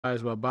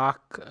Guys, we're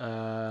back.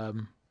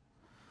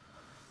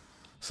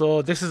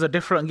 So this is a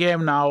different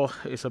game now.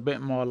 It's a bit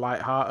more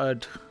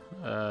light-hearted.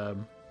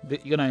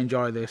 You're gonna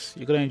enjoy this.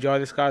 You're gonna enjoy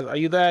this, guys. Are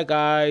you there,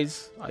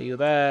 guys? Are you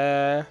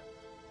there?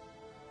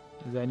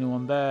 Is there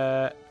anyone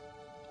there?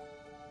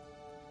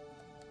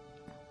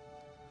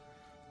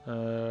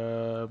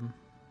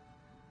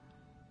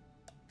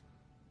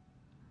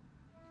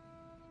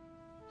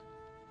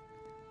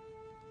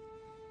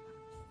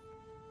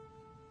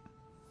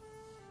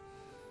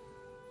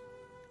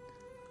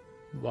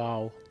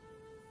 Wow.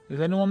 Is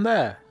anyone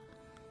there?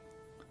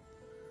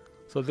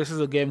 So this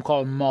is a game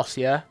called Moss,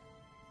 yeah?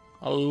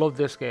 I love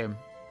this game.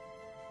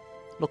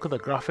 Look at the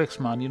graphics,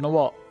 man. You know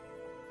what?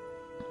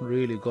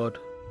 Really good.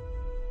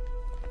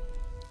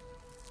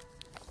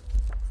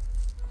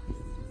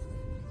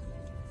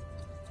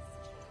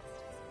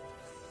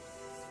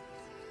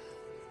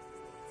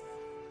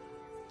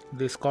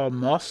 This is called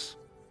Moss.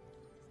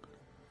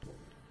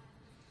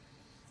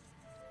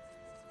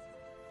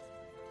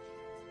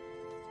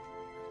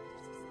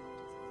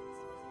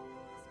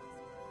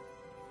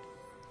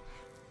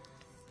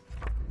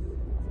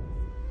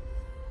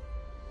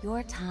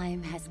 Your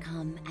time has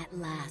come at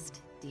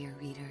last, dear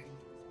reader.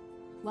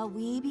 While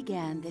we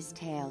began this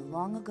tale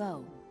long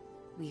ago,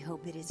 we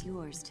hope it is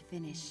yours to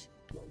finish.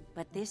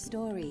 But this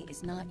story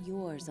is not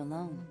yours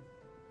alone.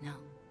 No,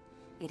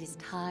 it is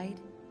tied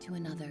to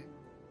another.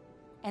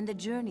 And the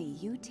journey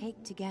you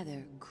take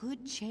together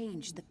could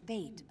change the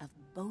fate of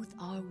both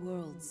our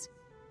worlds.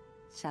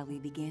 Shall we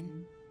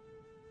begin?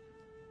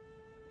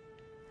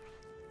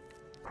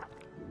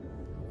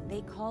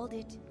 They called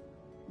it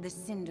the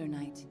Cinder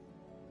Night.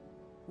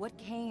 What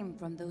came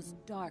from those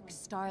dark,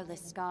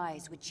 starless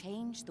skies would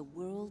change the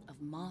world of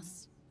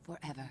Moss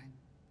forever.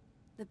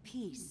 The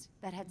peace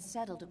that had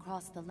settled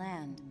across the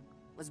land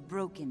was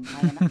broken by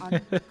an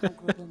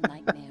unconquerable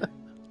nightmare.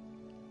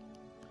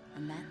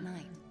 And that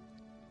night,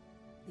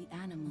 the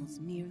animals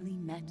nearly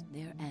met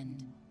their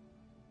end.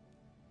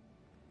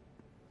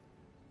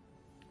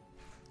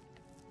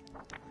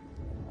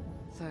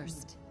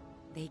 First,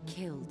 they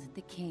killed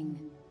the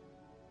king.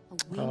 A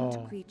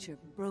winged creature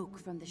broke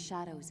from the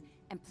shadows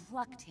and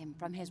plucked him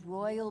from his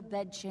royal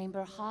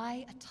bedchamber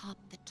high atop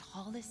the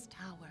tallest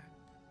tower.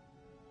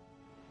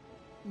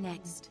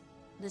 Next,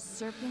 the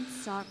serpent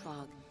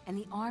Sarfog and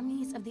the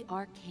armies of the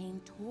Arcane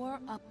tore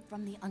up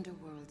from the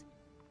underworld.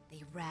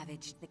 They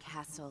ravaged the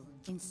castle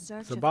in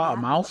search of that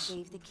which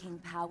gave the king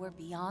power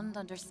beyond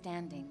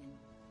understanding.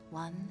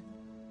 One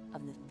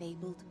of the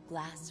fabled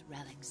glass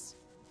relics.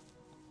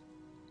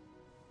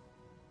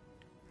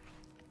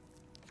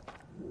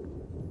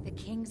 The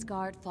King's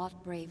Guard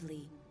fought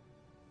bravely,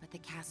 but the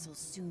castle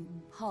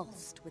soon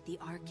pulsed with the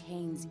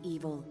Arcane's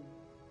evil.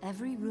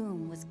 Every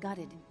room was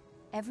gutted,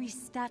 every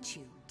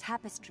statue,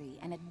 tapestry,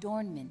 and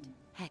adornment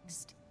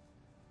hexed.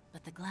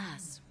 But the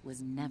glass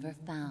was never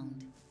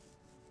found.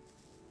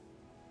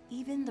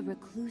 Even the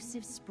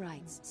reclusive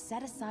sprites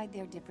set aside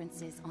their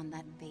differences on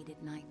that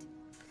fated night.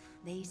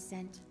 They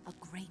sent a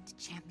great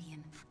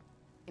champion,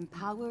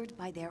 empowered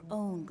by their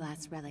own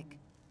glass relic,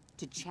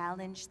 to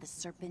challenge the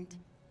Serpent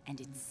and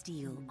its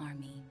steel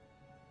army.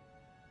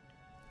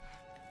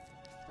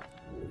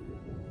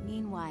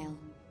 Meanwhile,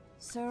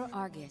 Sir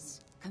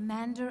Argus,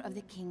 commander of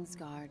the King's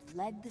Guard,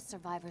 led the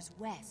survivors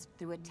west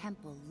through a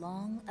temple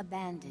long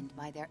abandoned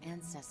by their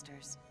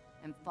ancestors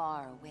and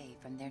far away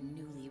from their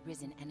newly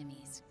risen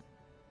enemies.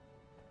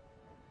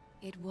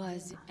 It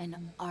was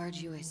an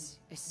arduous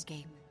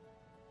escape.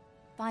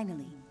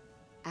 Finally,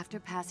 after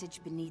passage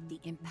beneath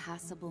the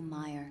impassable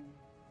mire,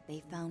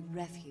 they found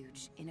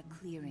refuge in a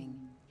clearing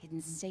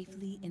hidden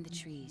safely in the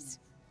trees.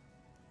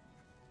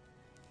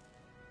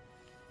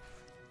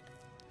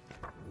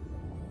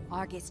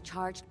 Argus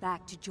charged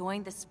back to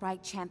join the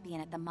Sprite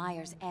champion at the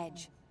mire's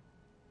edge.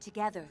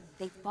 Together,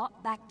 they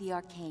fought back the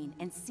Arcane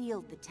and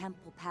sealed the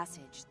temple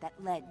passage that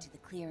led to the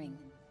clearing.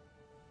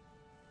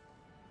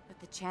 But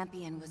the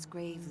champion was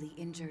gravely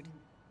injured.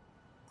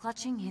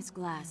 Clutching his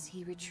glass,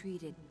 he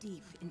retreated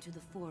deep into the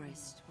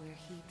forest where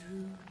he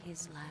drew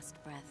his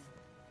last breath.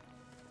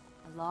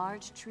 A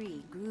large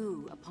tree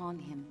grew upon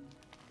him.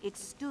 It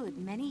stood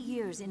many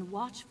years in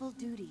watchful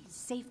duty,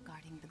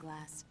 safeguarding the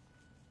glass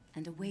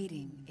and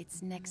awaiting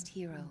its next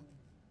hero.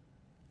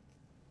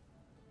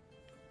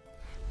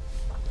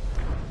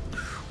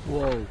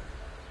 Whoa.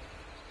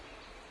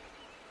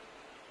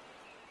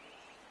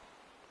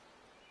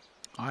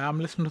 I am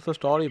listening to the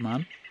story,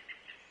 man.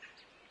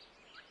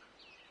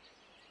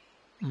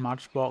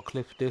 Matchbox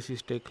clips, Desi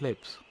Stig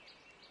clips.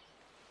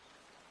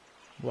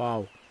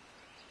 Wow.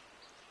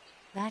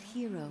 That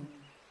hero,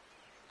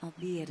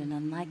 albeit an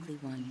unlikely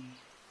one,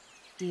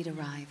 did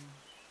arrive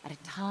at a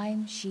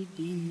time she'd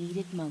be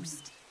needed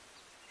most.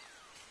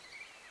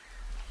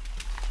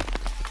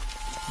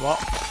 What?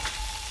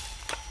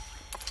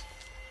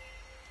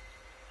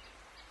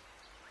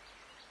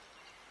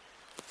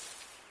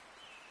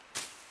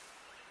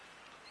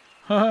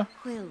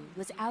 Quill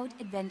was out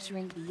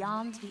adventuring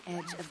beyond the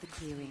edge of the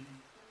clearing.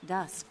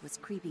 Dusk was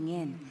creeping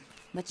in,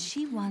 But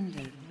she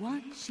wondered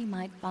what she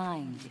might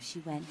find if she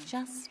went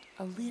just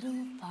a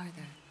little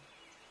farther.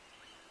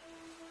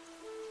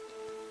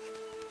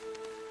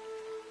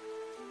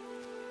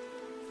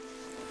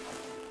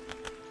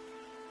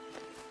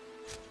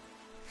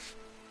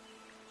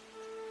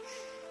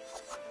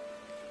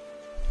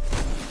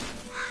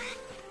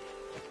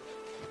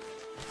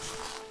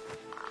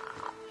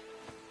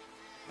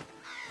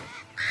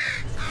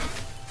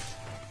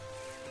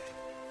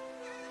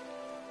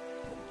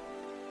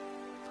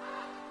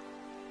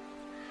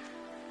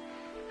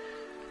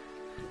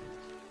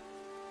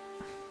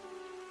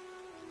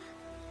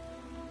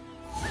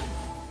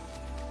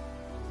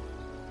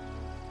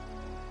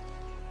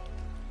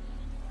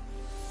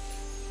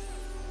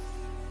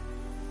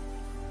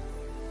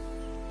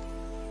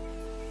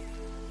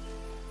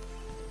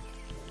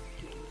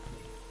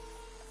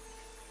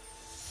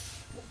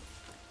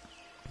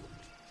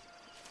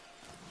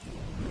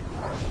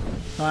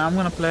 No, I'm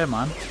gonna play,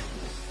 man.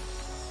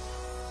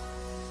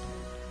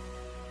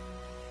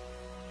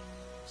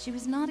 She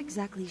was not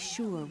exactly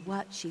sure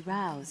what she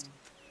roused,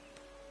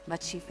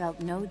 but she felt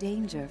no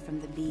danger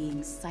from the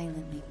beings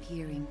silently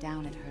peering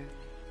down at her.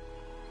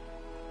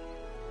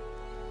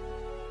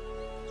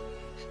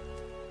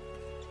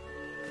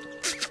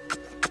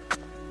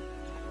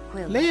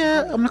 Quill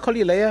Leia, I'm gonna call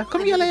you Leia.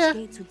 Come here,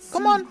 Leia.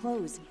 Come on.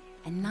 Close,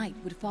 and night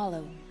would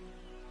follow.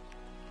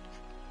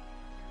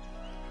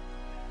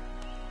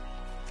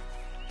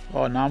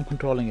 Oh, now I'm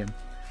controlling him.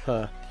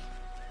 Her.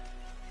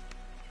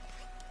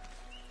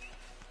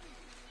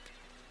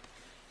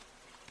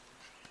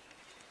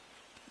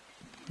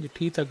 Your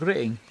teeth are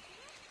gritting.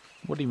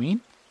 What do you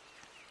mean?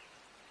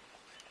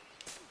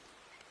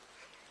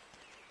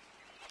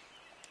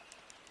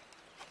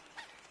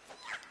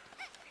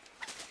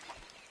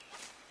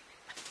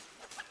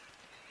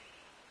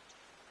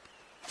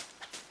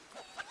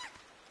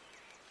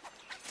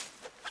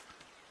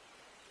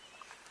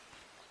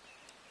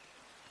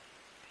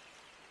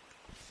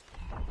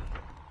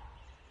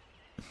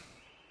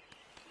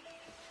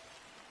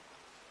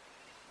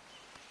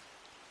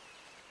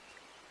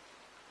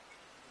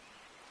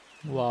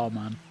 Wow,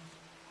 man.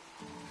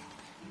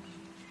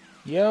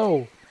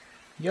 Yo,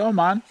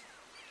 man.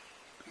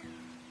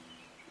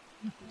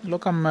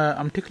 Look,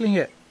 I'm tickling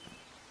it.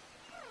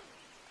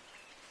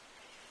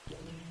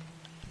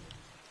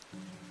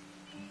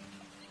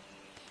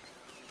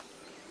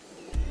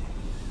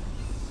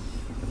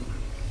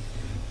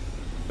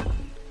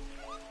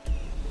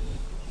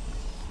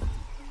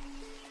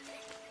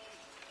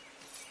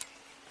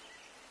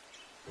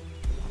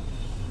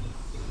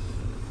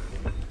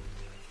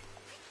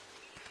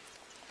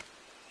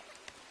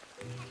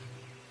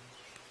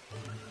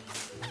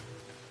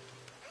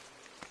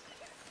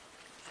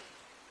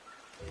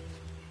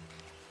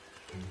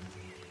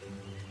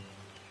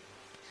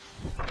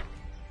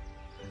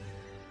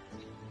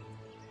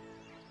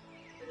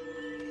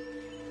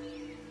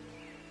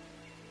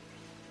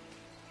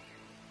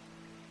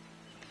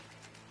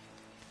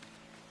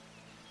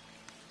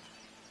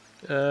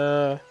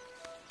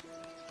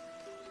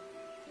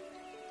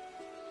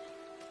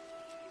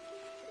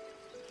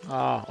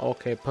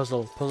 Okay,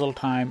 puzzle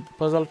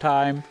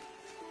time.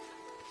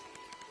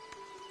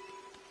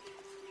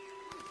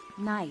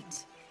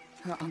 Night,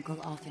 her uncle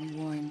often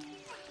warned,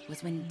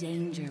 was when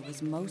danger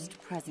was most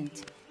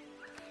present.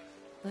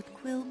 But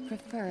Quill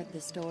preferred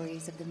the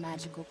stories of the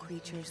magical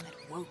creatures that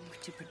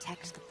woke to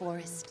protect the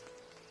forest.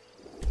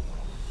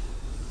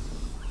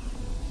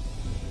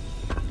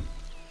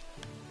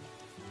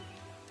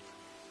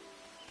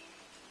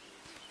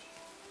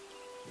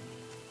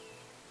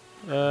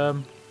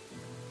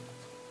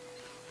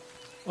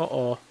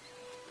 Uh-oh.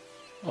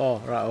 Oh,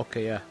 right,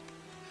 okay, yeah.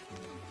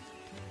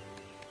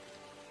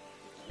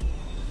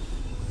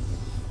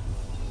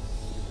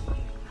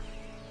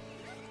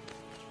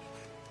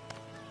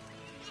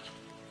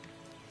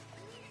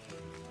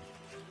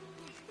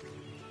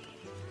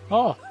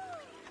 Oh.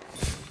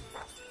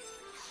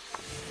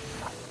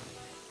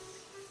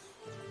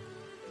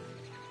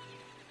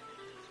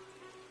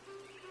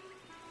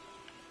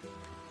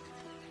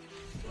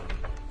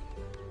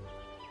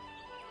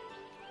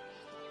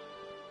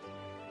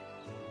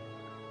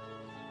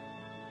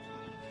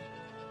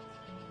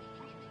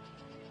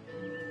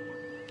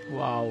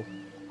 Wow.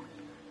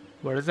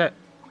 Where is it?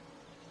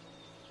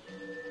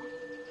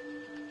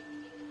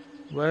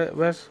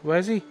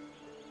 Where's he?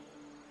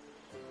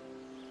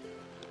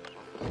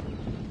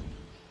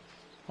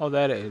 Oh,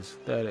 there it is.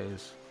 There it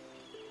is.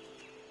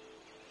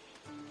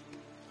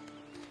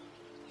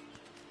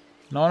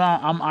 No,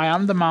 I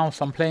am the mouse.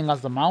 I'm playing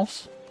as the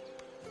mouse.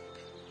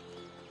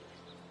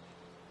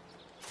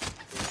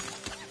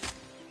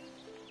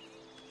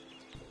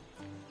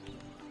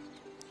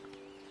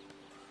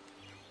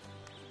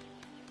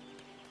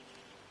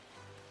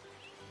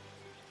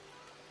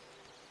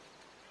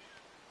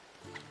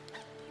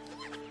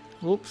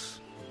 Oops.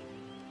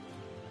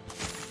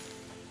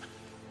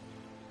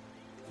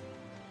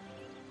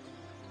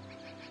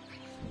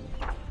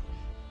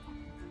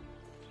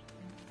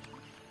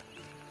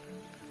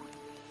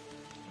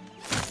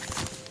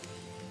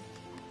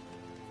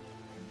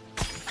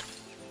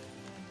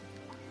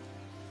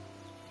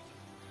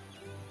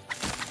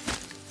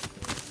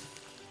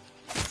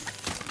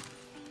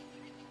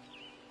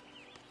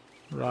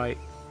 Right.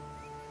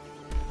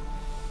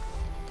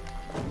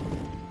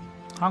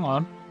 Hang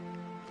on.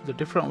 There's a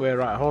different way.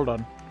 Right, hold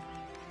on.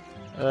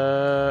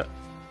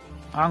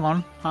 Hang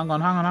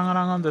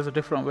on. There's a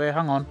different way.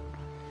 Hang on.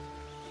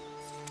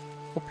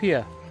 Up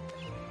here.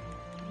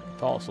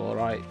 Thought so,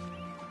 right.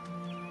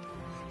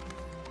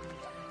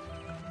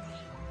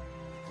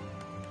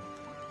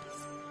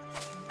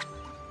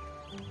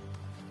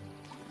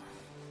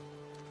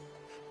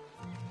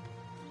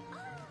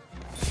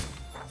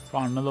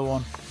 Found another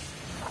one.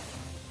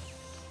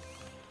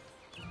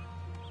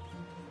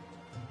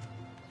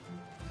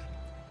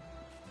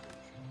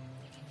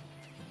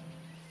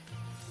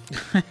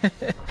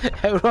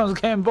 Everyone's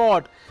getting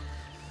bored.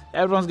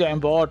 Everyone's getting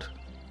bored.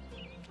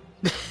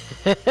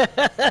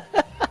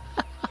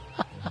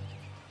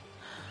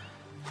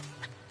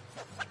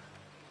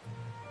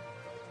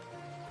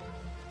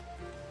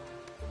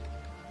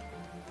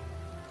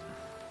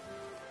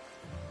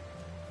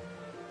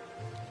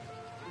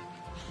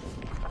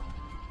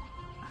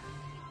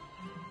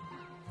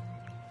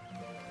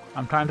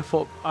 I'm trying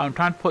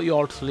to put you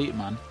all to sleep,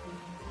 man.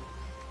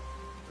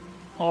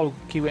 Oh,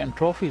 keep getting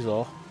trophies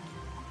though.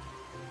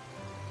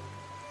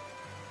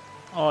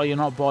 Oh, you're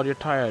not bored, you're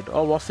tired.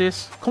 Oh, what's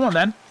this? Come on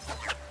then.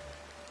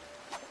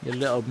 You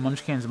little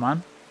munchkins,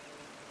 man.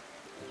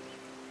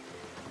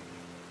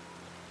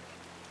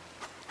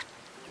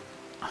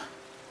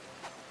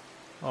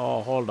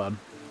 Oh, hold on.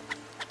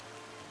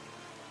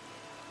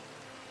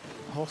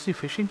 What's he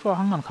fishing for?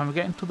 Hang on, can we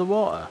get into the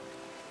water?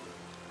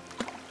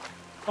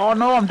 Oh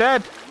no, I'm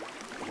dead.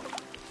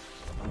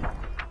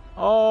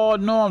 Oh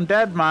no, I'm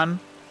dead, man.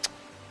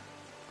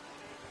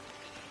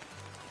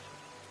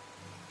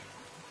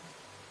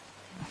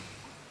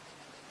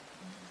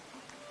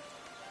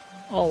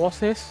 Oh, what's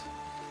this?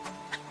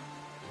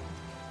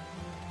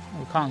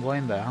 We can't go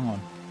in there, hang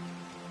on.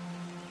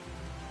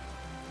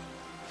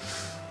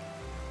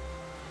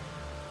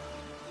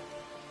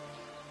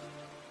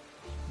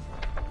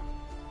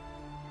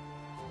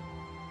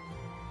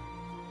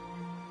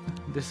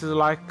 This is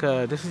like,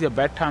 this is your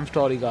bedtime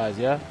story, guys,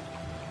 yeah?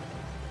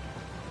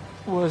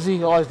 Where is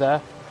he? Oh, he's there.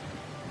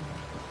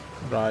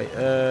 Right,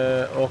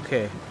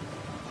 okay.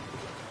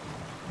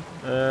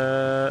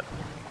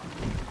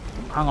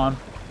 Hang on.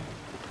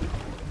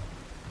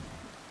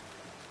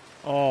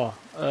 Oh,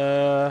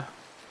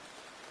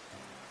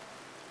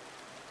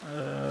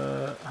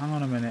 hang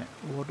on a minute.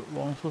 What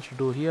am I supposed to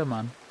do here,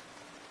 man?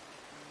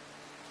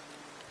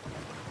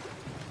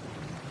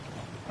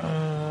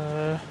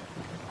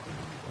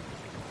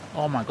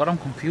 Oh my god, I'm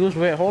confused.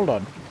 Wait, hold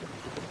on.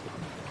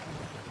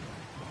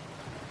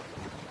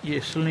 You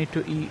still need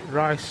to eat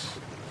rice.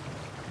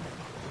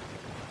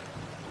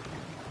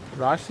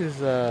 Rice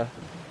is,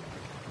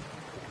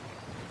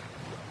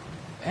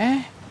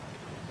 Eh?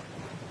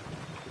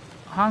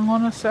 Hang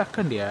on a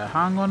second, yeah.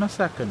 Hang on a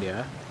second,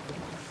 yeah.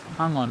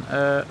 Hang on,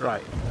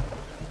 right.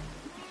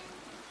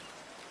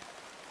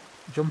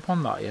 Jump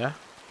on that, yeah?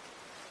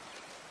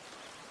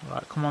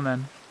 Right, come on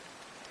then.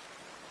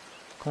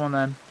 Come on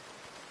then.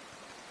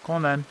 Come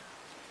on then.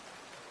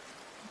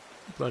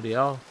 Bloody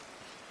hell.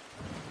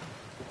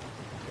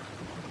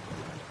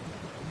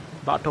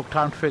 That took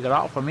time to figure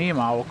out for me,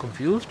 man. I was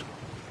confused.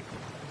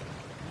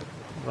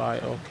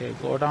 Right, okay,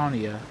 go down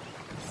here.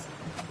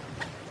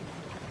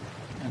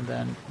 And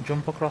then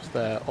jump across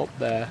there, up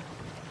there.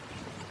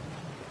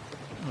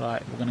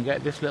 Right, we're gonna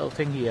get this little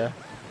thing here.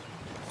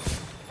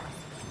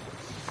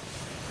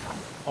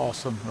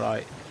 Awesome,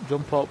 right.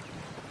 Jump up.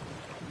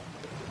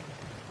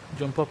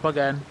 Jump up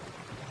again.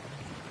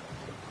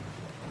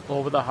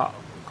 Over the house.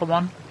 Come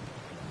on.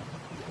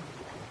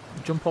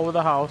 Jump over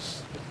the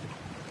house.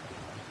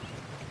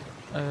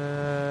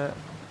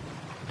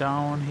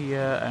 Down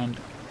here and...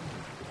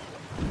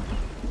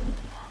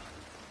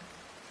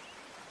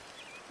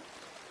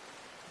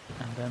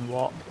 And then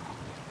what?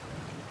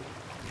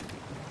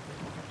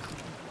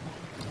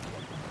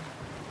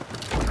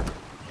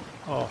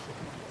 Oh.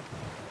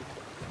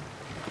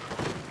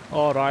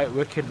 Alright,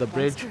 wicked, the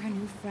bridge. Thanks to her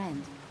new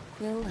friend,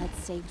 Quill had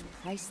saved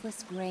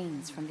priceless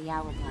grains from the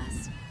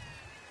hourglass.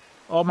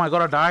 Oh my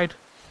god, I died.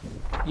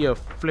 You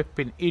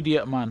flipping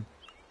idiot, man.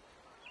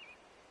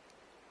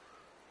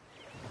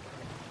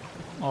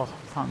 Oh,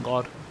 thank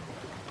god.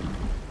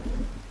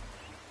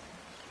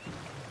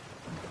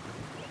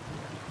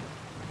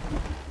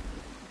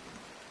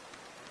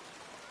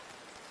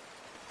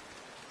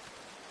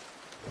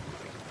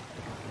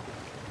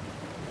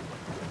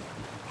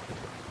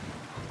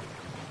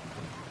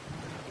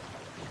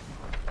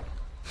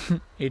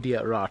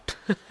 Idiot rat.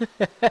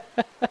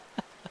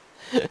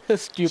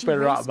 Stupid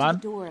rat, man.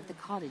 To the door of the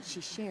cottage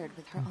she shared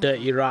with her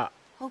Dirty uncle, rat.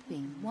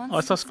 hoping once Oh,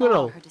 it's a he saw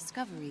squirrel. her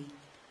discovery,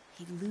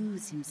 he'd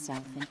lose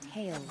himself in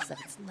tales of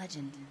its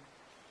legend.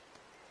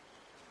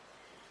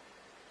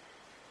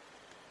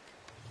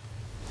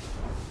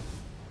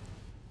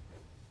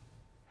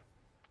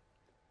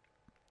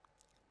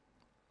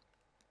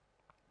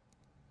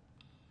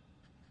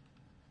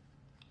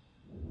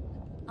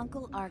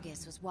 Uncle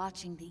Argus was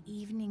watching the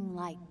evening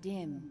light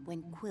dim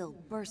when Quill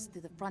burst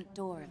through the front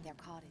door of their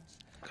cottage.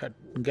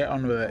 Get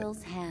on with it.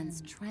 Quill's hands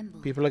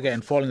trembled. People are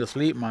getting falling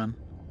asleep, man.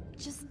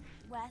 Just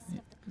west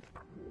of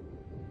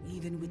the...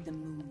 Even with the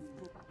moon,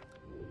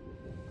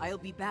 I'll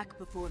be back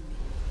before me.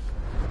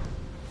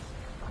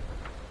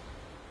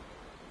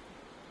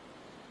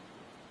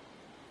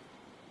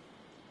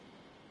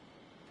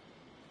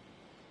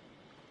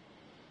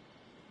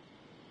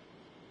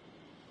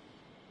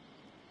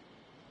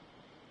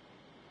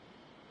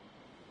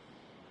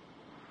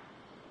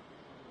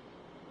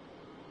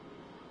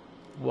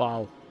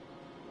 Wow.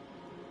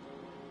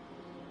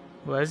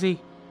 Where is he?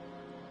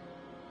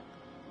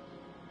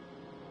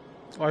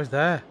 Oh, he's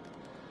there.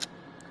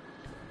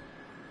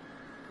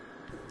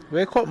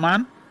 Wake up,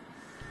 man.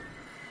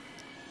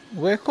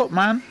 Wake up,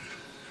 man.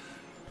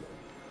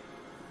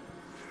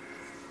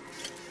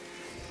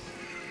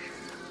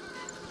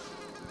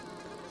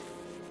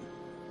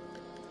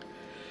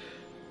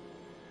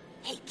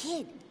 Hey,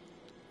 kid.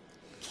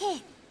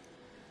 Kid.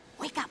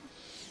 Wake up.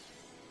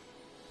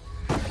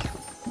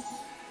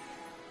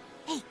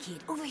 Hey,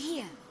 kid, over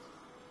here.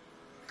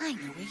 I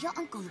know where your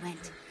uncle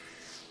went.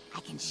 I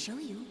can show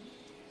you.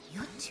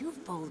 You're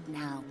twofold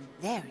now.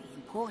 Very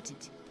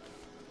important.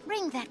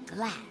 Bring that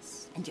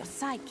glass, and your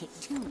sidekick,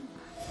 too.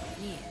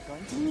 We're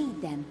going to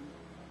need them.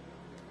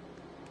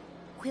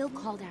 Quill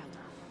called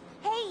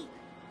out. Hey!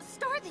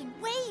 Starthing,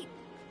 wait!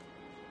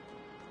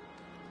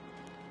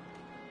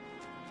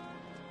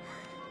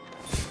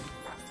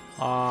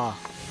 Ah,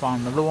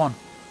 found another one.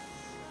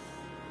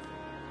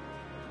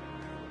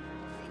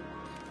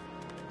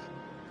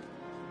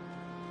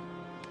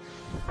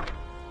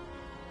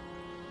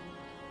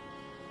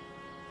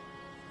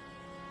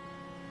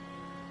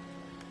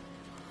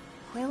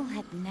 Quill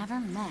had never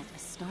met a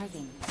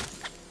Starthing.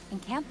 In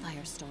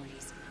campfire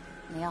stories,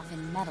 they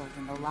often meddled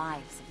in the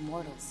lives of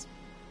mortals.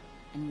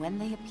 And when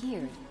they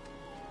appeared,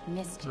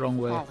 mischief Wrong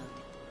way. followed.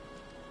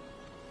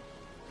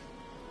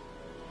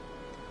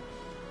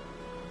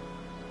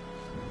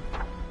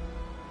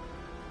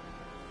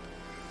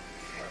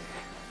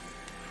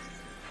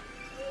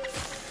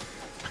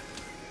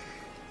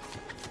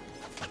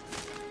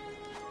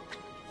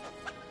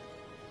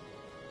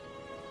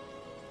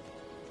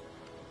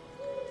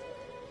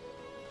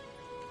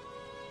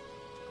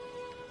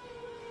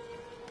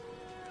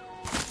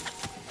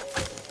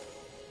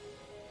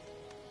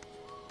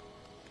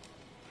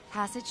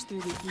 Passage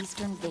through the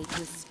eastern gate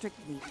was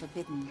strictly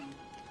forbidden.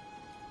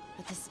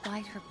 But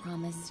despite her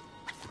promise,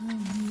 Quill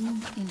knew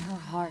in her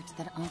heart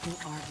that Uncle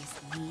Argus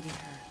needed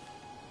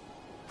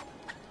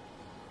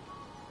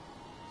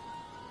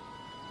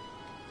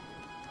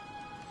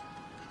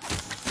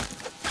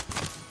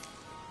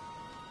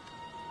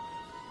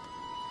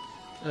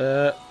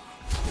her.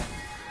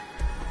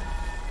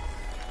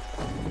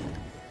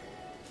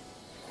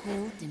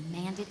 Quill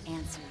demanded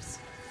answers.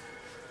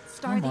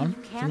 Starthing, you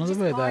can't just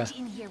barge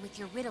in here with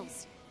your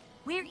riddles.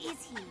 Where is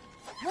he?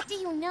 What do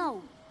you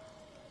know?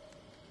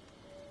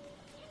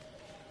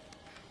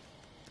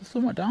 There's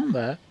someone down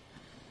there.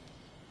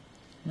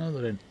 No,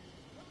 there isn't.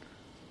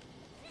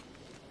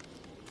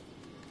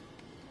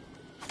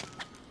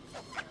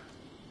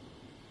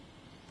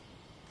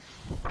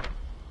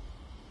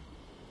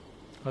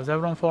 Has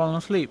everyone fallen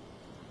asleep?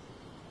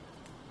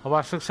 Have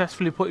I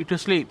successfully put you to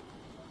sleep?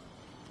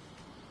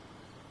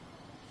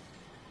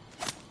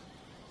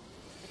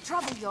 The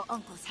trouble your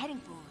uncle's heading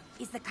for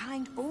is the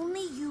kind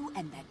only you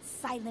and that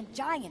silent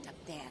giant up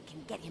there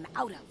can get him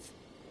out of.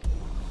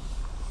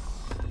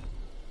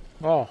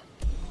 Oh.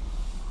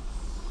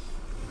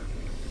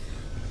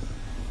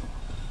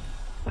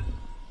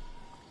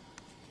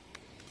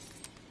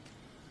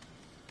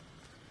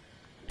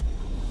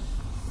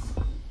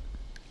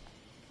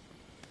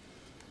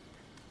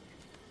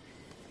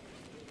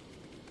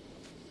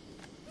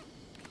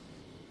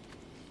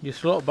 You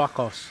slow back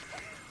us.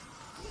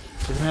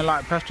 Isn't it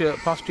like past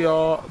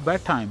your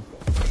bedtime?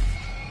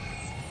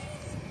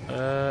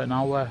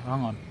 Now where?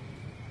 Hang on.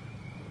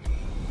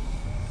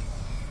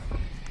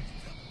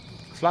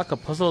 It's like a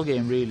puzzle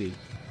game, really.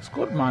 It's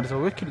good, man. It's a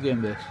wicked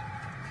game, this.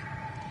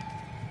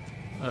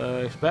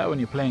 It's better when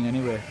you're playing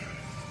anyway.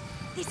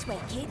 This way,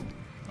 kid.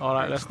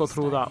 Alright, let's go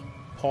through that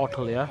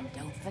portal, yeah? And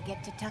don't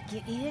forget to tuck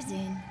your ears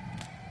in.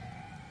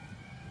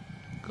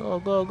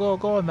 Go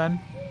on then.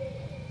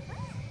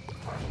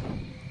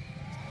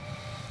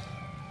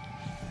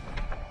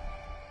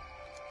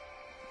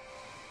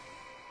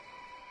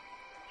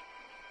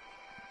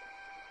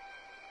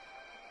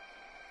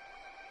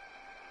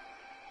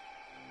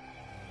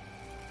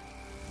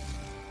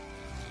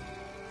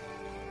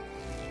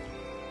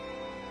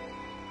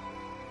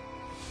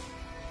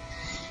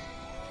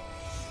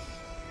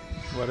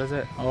 What is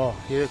it? Oh,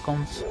 here it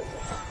comes.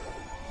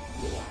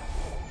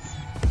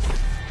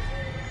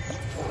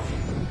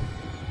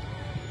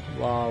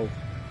 Wow.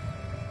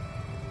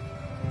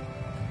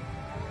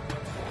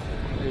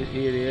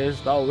 Here it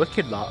is. That was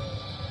wicked, that.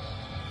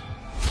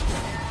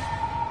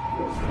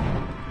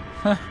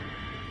 Huh.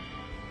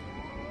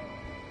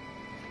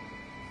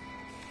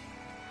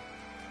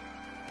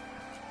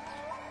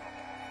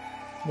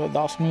 Look,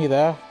 that's me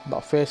there,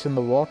 that face in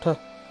the water.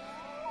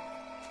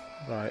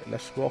 Right,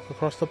 let's walk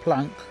across the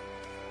plank.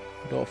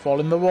 Don't fall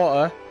in the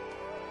water.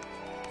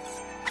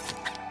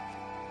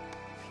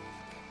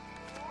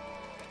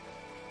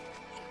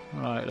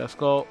 Right, let's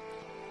go.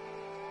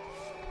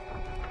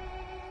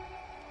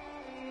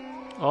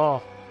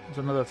 Oh, there's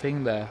another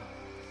thing there.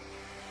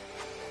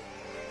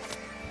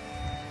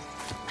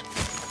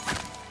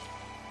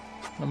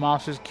 The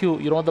mouse is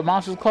cute. You know what the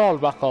mouse is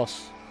called,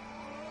 Bakos?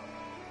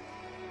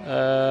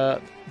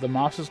 The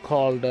mouse is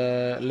called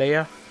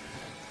Leia.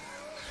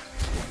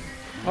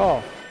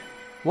 Oh,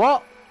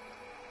 what?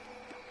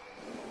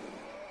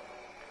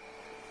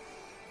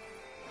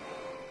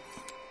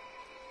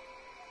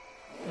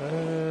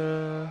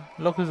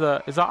 Look, is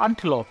that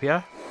antelope?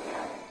 Yeah.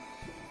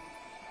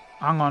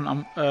 Hang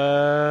on.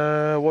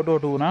 What do I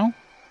do now?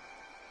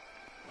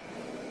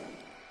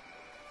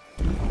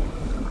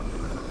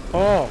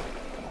 Oh,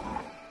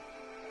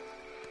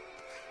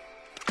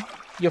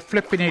 you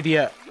flipping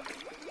idiot!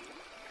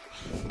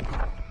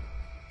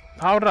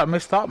 How did I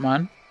miss that,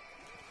 man?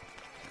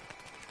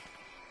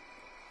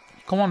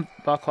 Come on,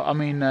 Bakos. I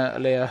mean,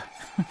 Leia.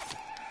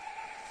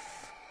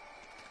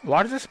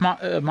 Why does this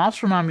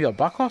mouse remind me of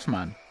Bakos,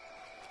 man?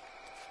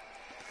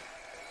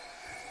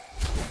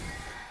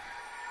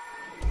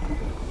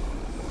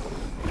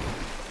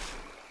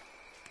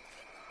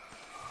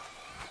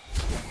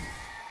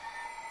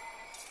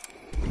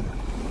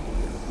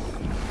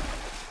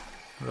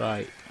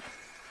 Right.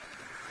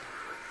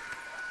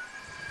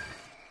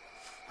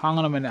 Hang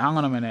on a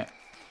minute.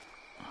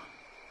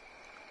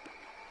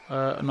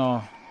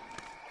 No.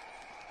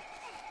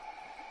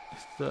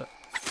 It's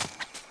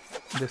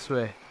this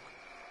way.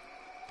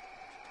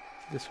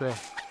 This way.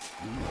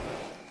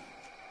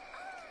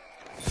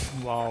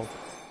 Wow.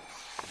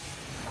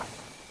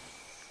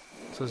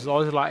 So there's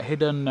always like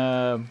hidden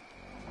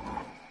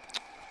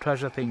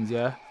treasure things,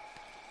 yeah?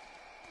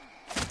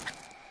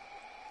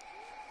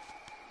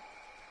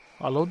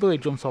 I love the way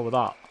it jumps over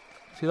that.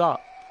 See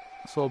that?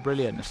 So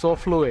brilliant. It's so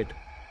fluid.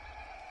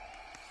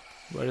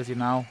 Where is he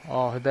now?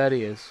 Oh, there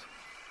he is.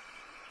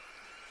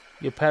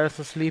 Your parents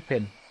are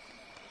sleeping.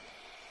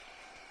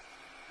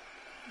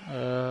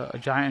 A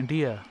giant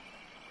deer.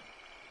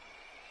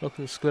 Look,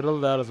 there's a squirrel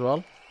there as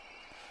well.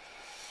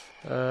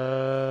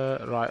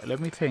 Right, let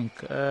me think.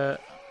 Hang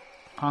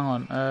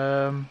on.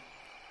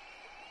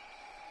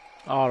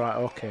 Alright,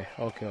 okay,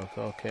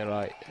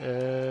 right.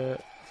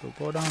 So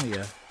go down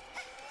here.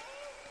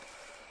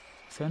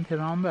 Send him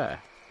around there.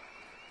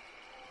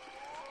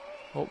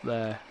 Up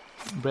there.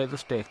 Break the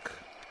stick.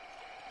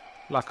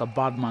 Like a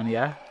bad man,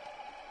 yeah?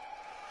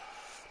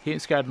 He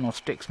ain't scared of no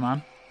sticks,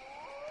 man.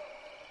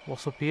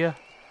 What's up here?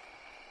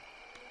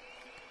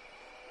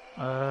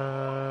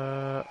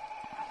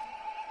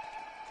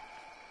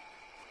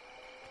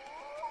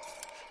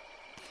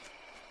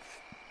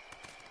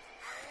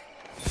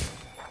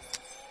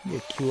 You're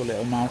a cute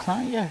little mouse,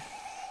 aren't you?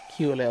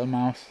 Cute little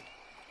mouse.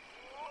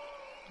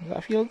 Does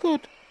that feel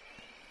good?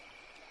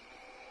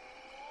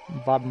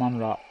 Bad man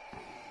rat.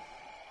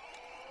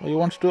 Well, you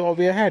want to do it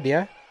over your head,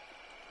 yeah?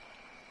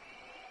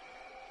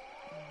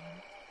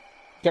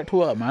 Get to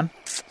work, man.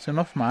 It's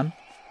enough, man.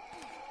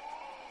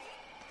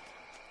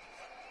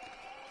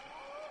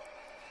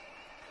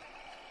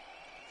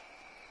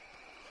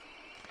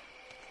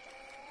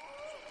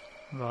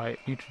 Right,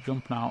 need to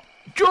jump now.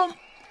 Jump!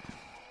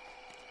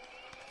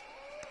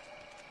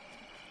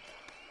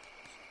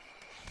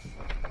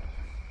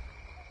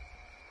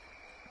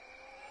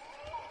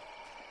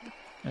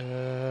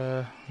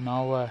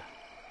 Now where?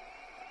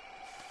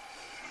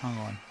 Hang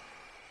on.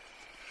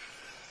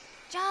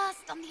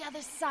 Just on the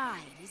other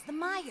side is the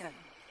mire,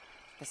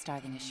 the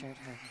starling assured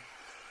her.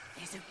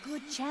 There's a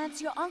good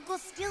chance your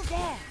uncle's still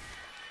there.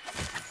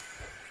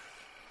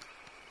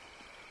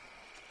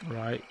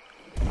 Right.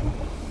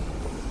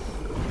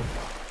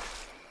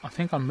 I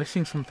think I'm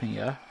missing something,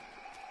 yeah?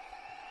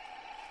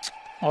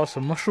 Oh,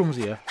 some mushrooms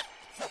here.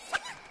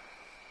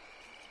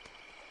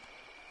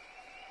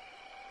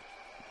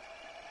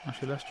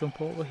 Actually, let's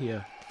jump over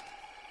here.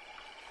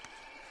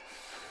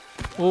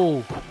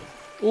 Oh!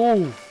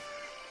 Oh!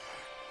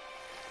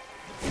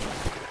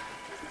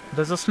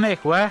 There's a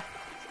snake, where?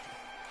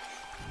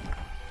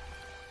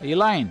 Are you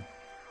lying?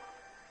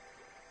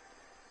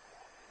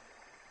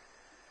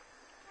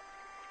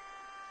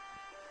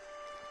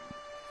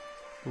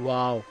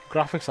 Wow,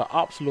 graphics are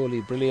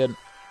absolutely brilliant.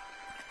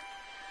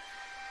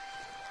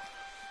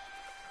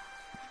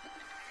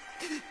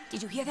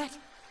 Did you hear that?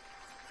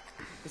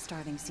 The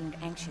starling seemed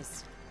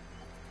anxious.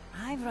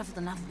 I've ruffled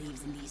enough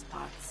leaves in these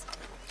parts.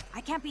 I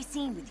can't be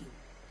seen with you.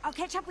 I'll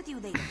catch up with you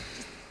later.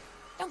 Just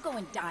don't go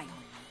and die on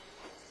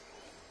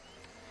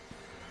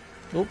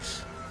me.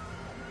 Oops.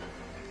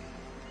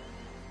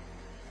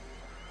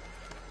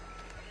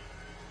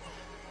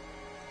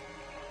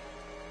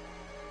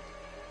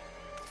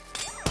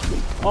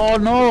 Oh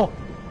no!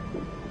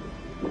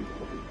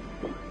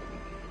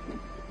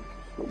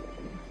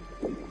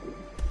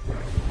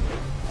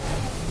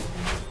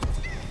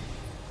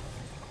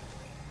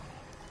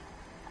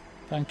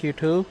 Thank you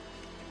too.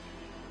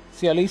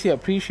 See, at least he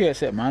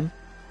appreciates it, man.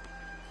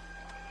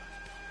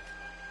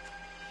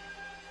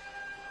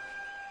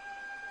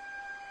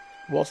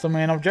 What's the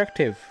main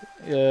objective?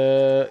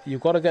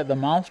 You've got to get the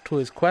mouse to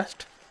his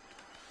quest.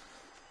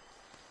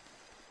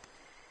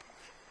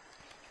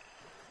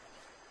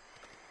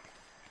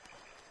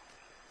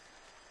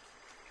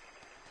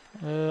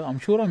 I'm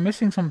sure I'm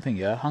missing something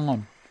here. Hang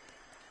on.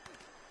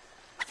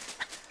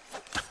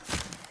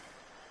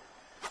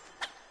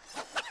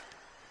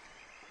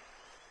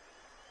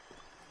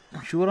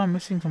 I'm sure I'm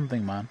missing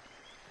something, man.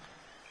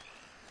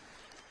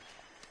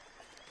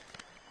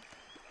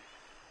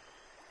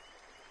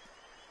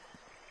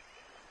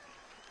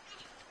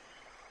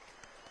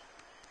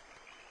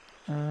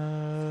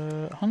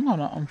 Hang on,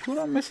 I'm sure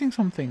I'm missing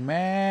something,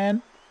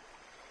 man.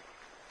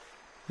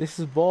 This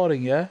is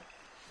boring, yeah?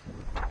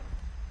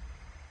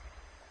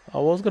 I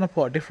was gonna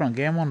put a different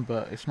game on,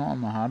 but it's not on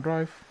my hard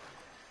drive.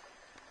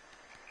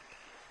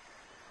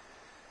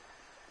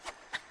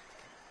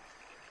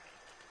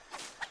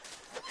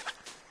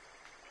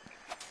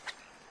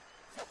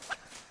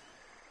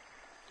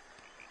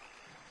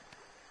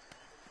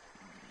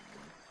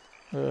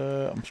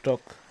 I'm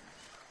stuck.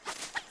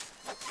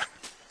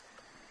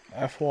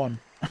 F1.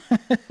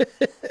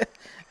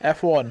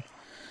 F1.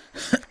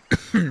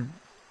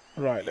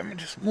 Right, let me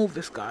just move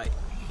this guy.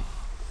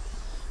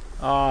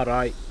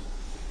 Alright.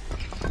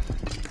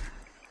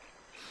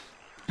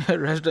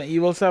 Resident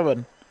Evil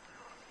 7.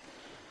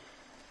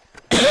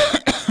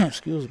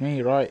 Excuse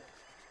me, right.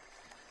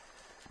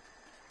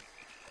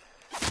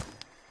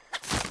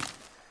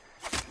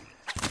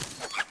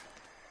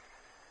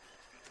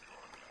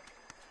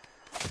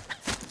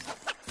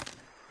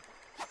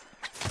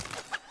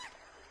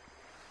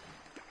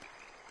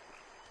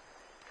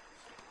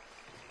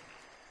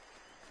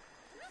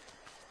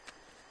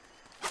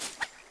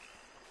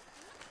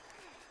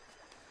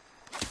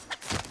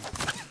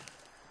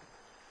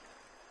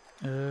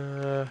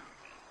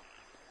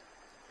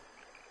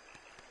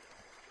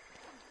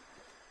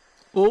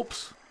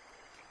 Oops.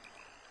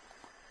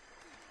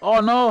 Oh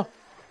no!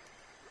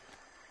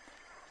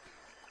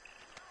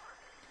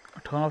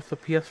 Turn off the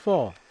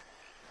PS4.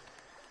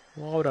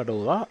 Why would I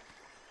do that?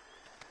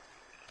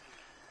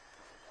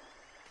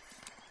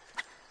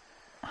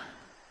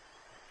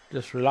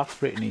 Just relax,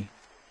 Brittany.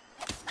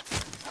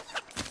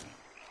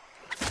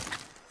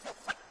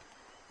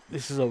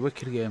 This is a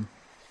wicked game.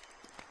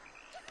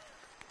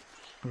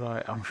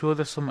 Right, I'm sure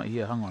there's something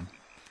here. Hang on.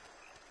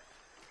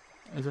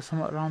 Is there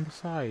something around the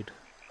side?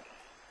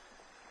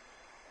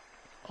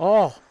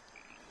 Oh!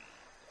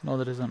 No,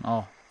 there isn't.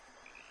 Oh.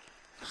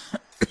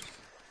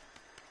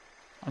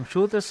 I'm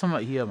sure there's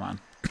something here,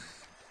 man.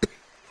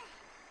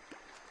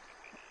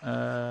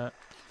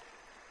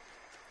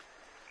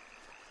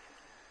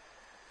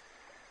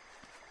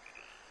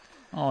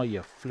 Oh,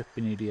 you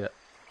flipping idiot.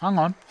 Hang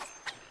on.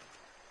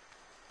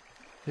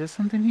 There's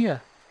something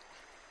here.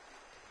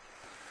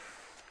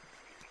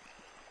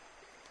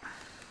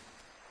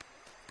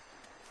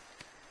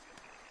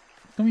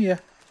 Come here.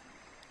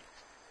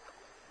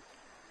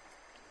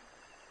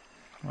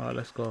 Alright,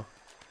 let's go.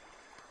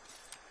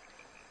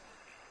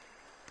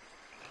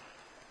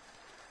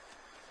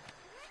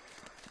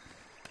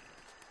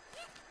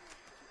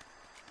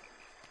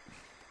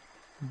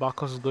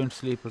 Barkos is going to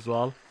sleep as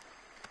well.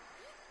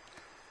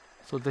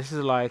 So this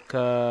is like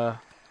a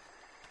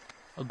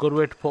good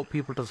way to put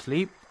people to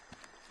sleep.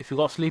 If you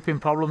got sleeping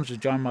problems,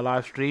 just join my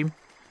live stream.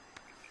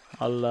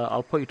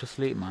 I'll put you to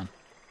sleep, man.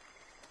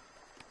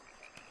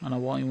 And I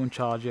won't even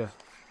charge you.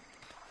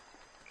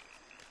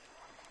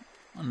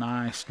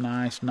 Nice,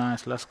 nice,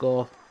 nice. Let's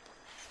go.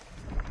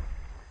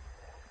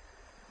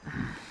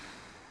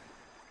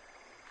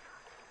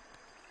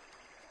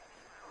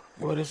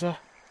 Where is he?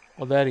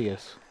 Oh, there he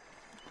is.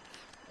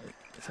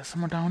 Is there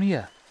someone down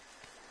here?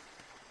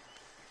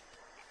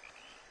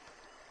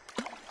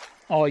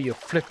 Oh, you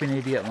flipping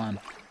idiot, man.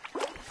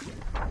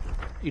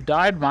 You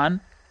died,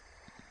 man.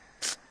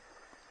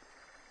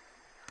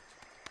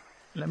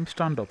 Let me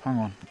stand up. Hang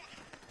on.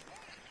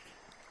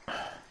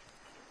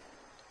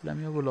 Let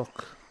me have a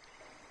look.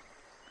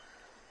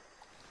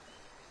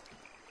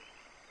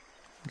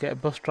 Get a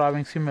bus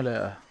driving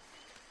simulator.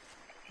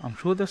 I'm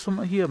sure there's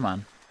something here,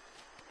 man.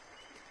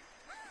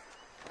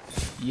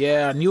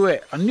 Yeah, I knew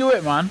it. I knew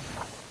it, man.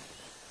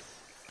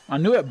 I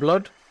knew it,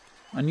 blood.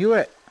 I knew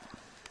it.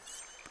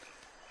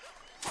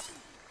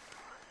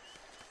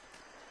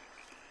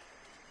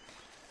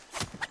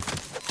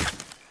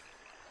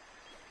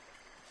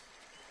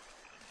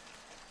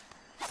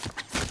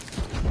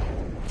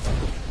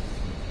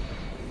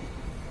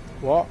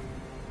 What?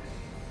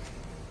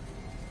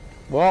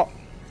 What?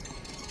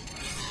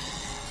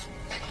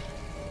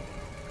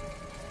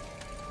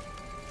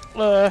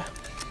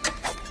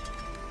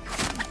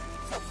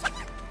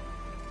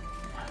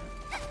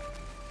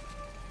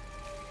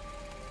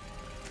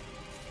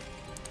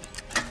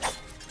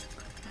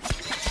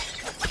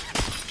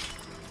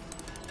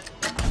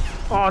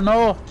 Oh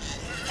no!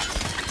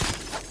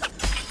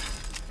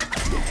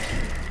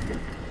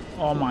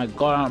 Oh my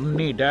god, I'm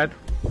nearly dead.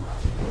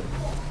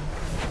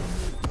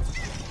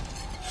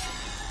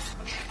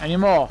 Any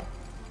more?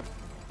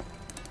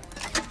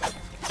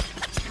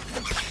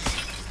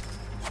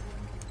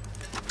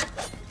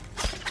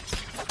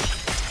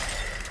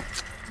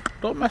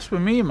 Don't mess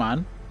with me,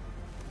 man.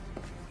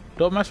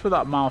 Don't mess with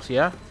that mouse,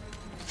 yeah?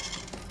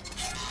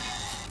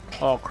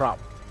 Oh, crap.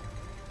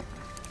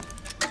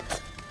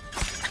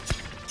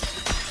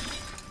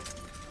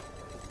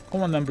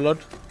 Come on then, blood.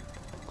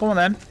 Come on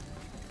then.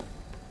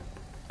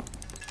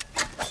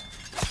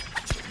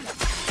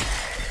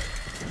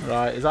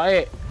 Right, is that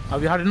it?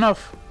 Have you had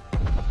enough?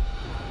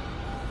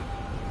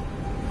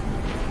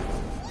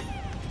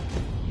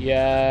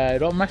 Yeah,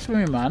 don't mess with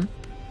me, man.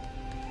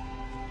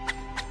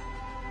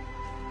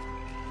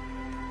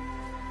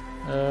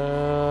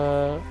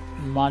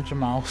 Magic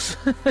Mouse.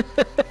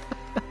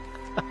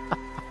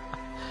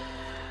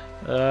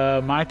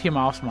 Mighty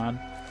Mouse, man.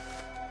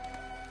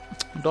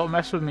 Don't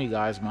mess with me,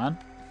 guys, man.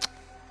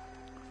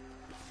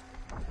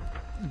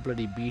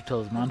 Bloody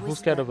beetles, man. Who's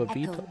scared of a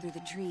beetle? Through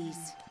the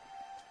trees.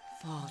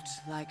 Fought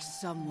like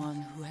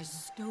someone who has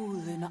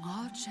stolen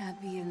our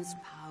champion's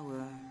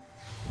power.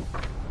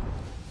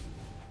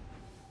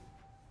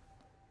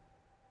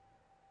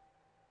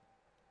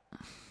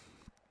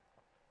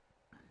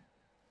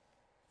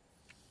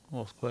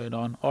 What's going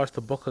on? Oh, it's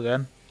the book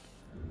again.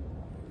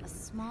 A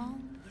small.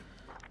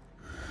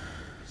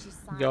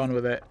 Get on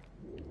with it.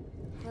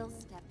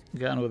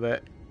 Get on with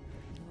it.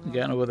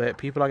 Get on with it.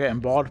 People are getting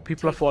bored.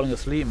 People are falling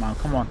asleep, man.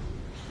 Come on.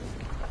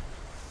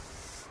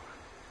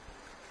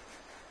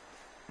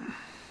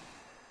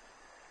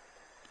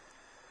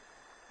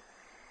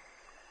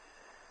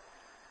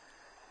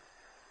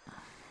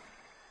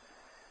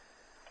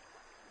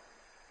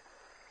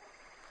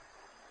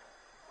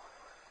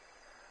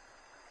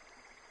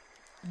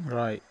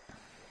 Right.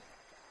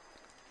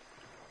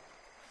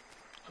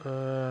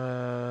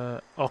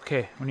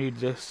 Okay, we need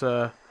this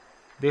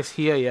this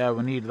here, yeah,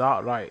 we need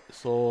that, right.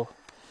 So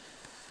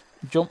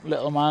jump,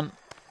 little man.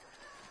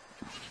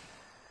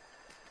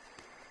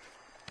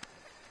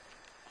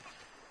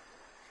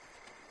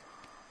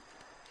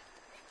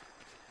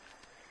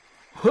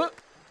 Huh.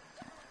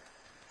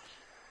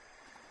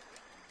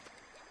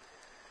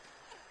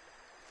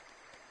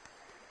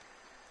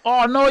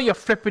 Oh no, you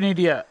flipping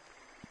idiot.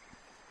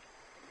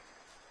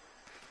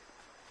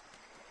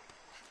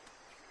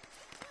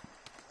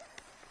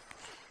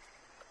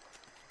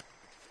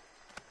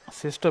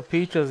 Sister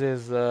Peaches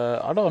is,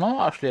 I don't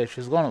know actually,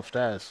 she's gone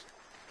upstairs.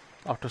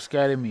 After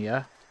scaring me,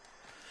 yeah?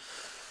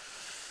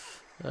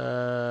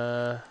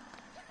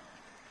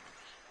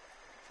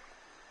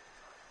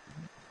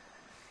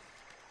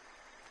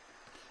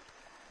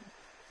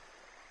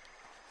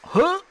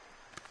 Huh?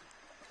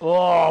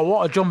 Oh,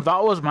 what a jump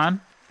that was,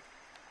 man.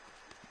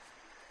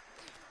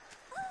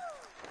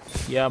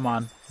 Yeah,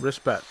 man.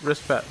 Respect,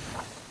 respect.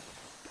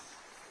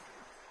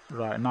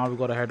 Right, now we've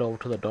got to head over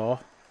to the door.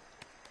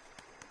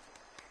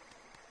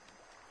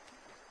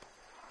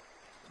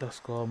 Let's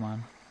go,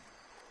 man.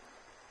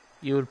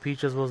 Even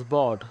Peaches was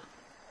bored.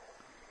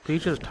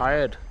 Peaches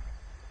tired.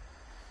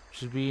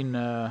 She's been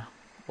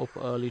up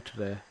early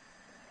today.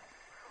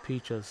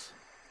 Peaches.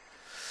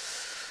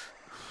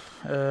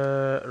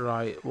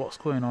 Right, what's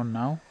going on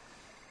now?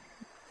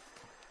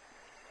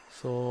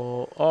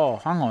 So, oh,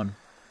 hang on.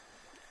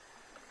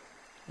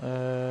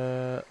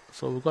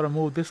 So we've got to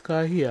move this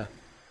guy here.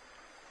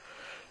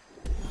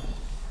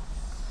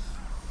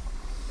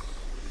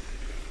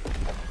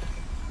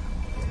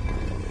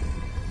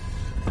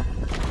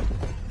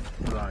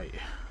 Right.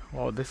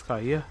 Oh, this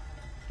guy here.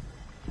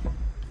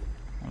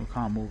 We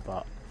can't move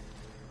that.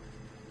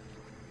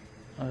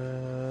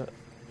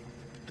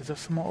 Is there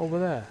someone over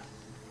there?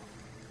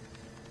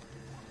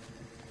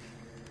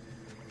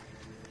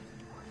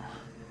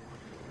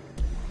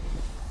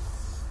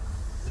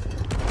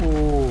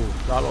 Oh,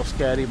 that looks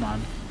scary,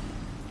 man.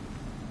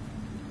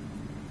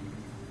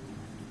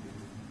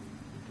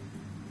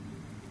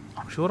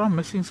 I'm sure I'm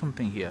missing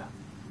something here.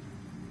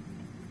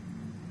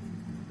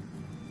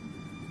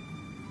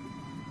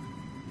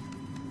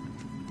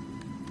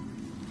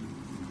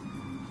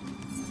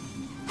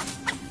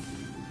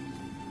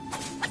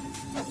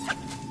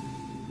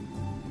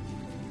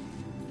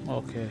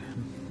 Okay,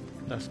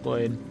 let's go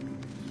in.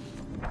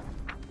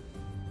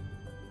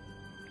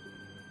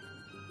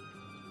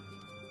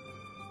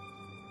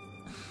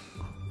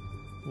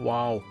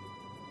 Wow.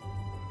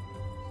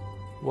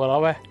 What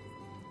are we?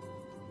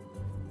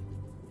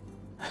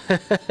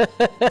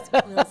 It's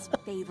Quill's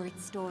favorite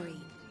story.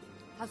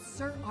 How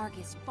Sir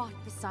Argus fought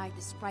beside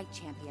the Sprite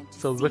Champion to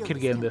So seal wicked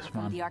the game, temple this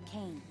from man. the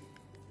arcane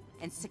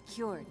and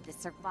secured the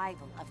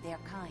survival of their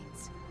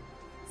kinds.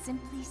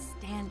 Simply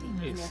standing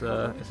in It's their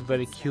heroic it's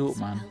very cute, footsteps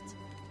man. felt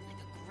like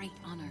a great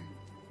honor.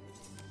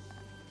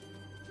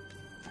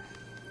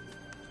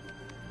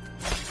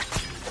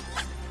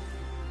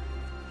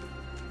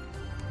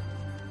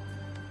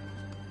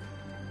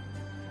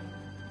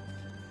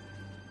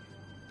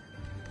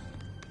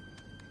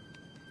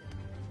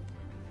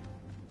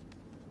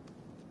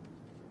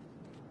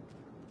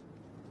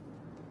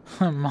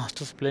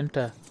 Master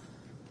Splinter.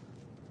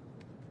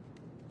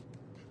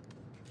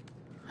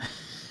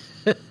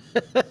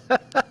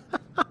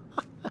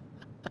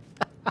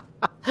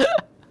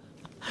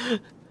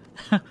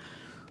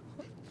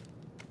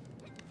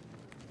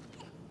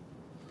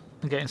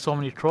 getting so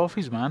many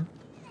trophies, man.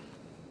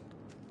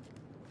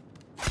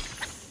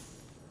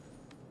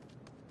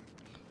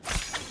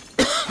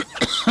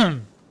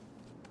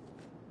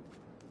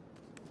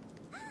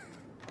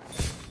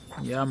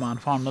 Yeah, man,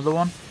 found another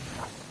one.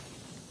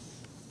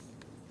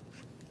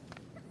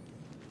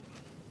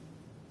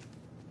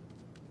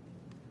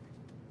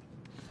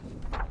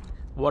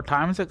 What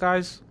time is it,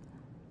 guys?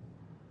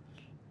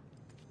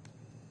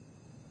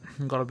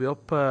 Gotta be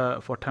up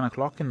for 10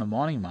 o'clock in the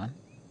morning, man.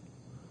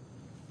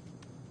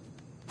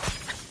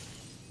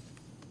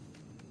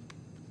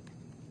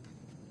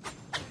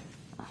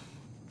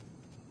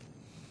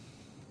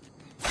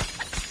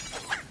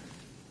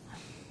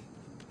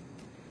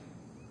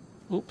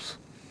 Oops.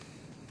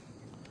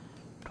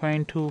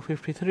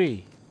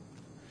 22:53.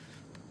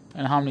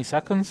 And how many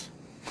seconds?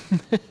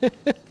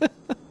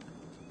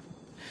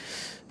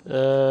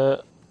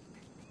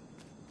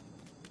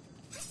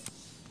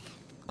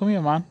 Come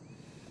here, man.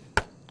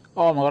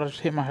 Oh my god, I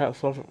just hit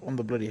myself on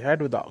the bloody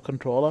head with that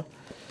controller.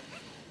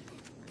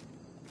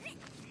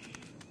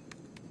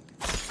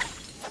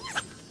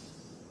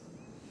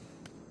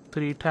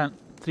 Three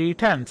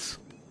tenths.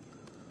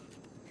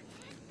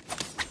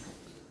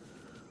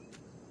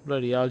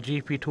 Bloody hell,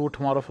 GP2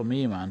 tomorrow for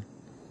me, man.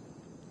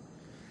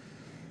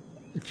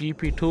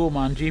 GP2,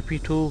 man,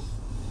 GP2.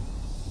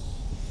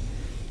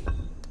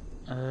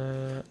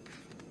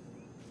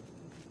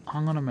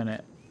 Hang on a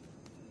minute.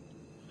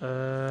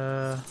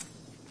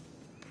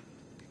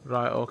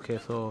 Right, okay,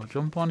 so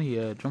jump on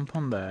here, jump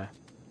on there.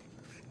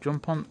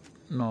 Jump on...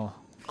 No,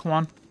 come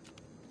on.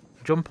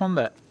 Jump on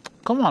there.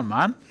 Come on,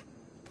 man.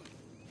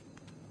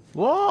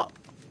 What?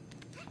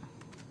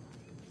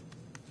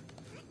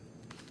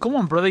 Come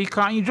on, brother,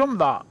 can't you jump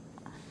that?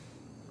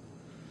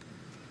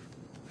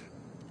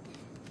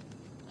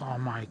 Oh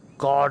my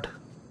god.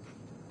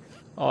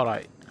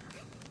 Alright.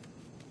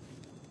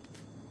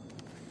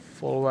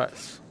 Full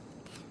wets.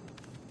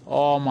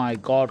 Oh my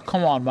god,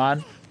 come on,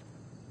 man.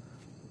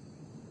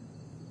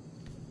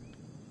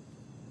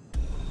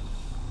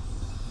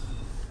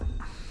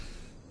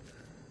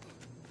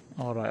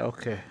 Alright,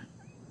 okay.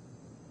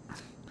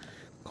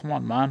 Come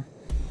on, man.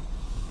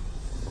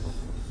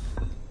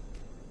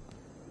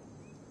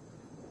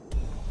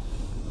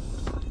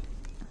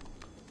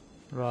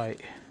 Right.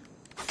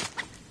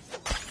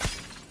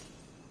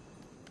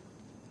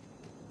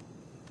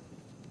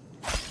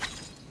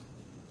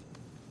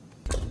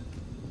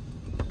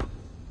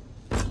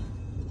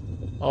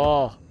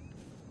 Oh.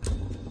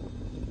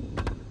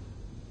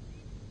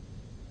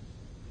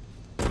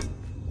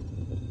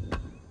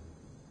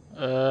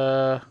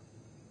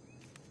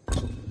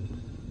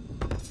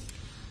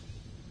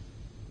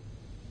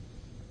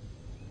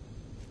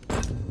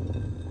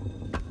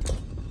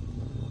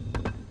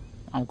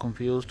 I'm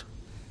confused.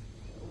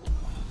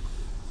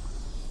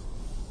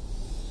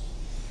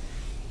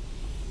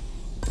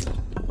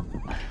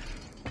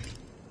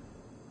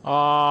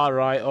 Ah,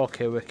 right,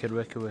 okay, wicked.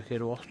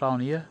 What's down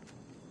here?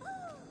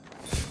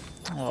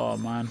 Oh,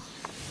 man.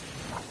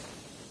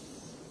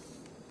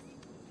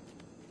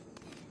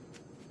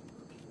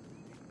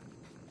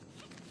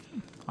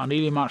 I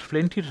nearly matched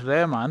Flinty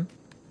today, man.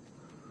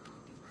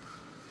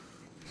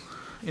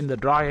 In the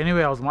dry,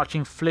 anyway, I was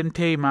matching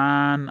Flinty,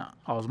 man.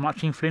 I was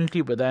matching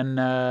Flinty, but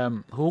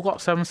then who got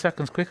 7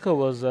 seconds quicker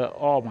was...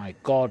 oh, my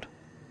God.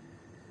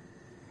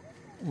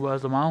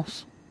 Where's the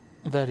mouse?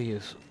 There he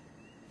is.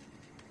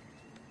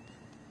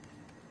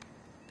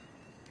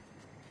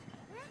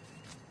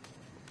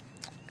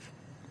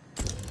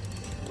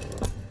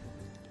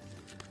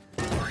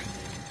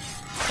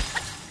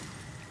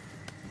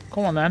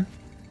 Come on, then.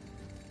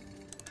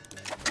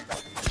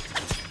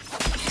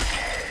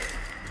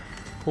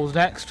 Who's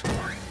next?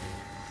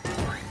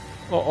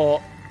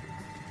 Uh-oh.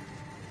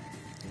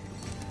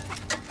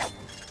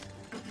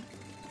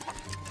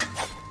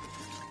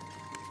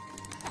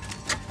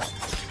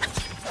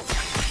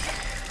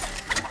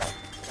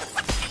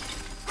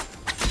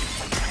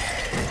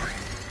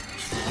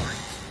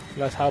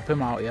 Let's help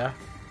him out, yeah?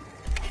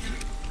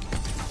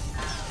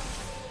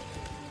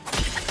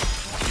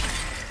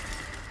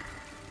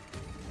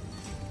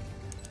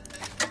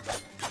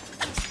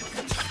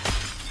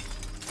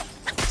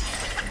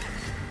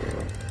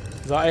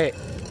 Is that it?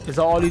 Is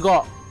that all you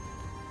got?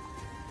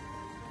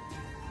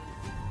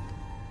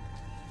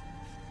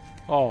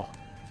 Oh.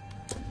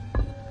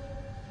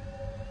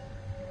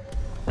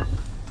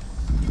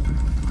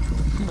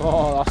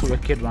 Oh, that's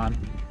wicked, man.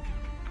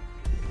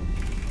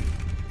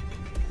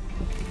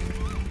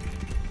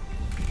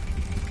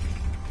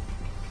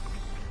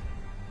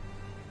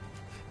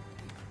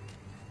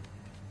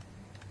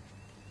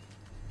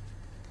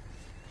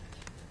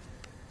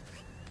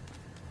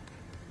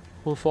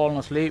 Who's falling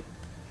asleep?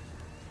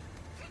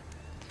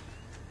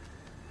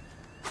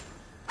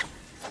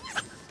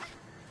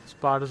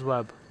 Spider's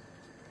web.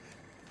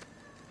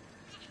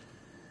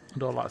 I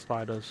don't like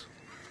spiders.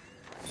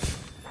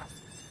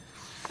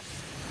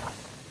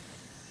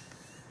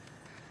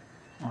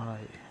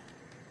 Alright.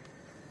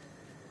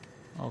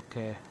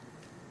 Okay.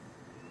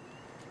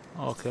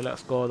 Okay,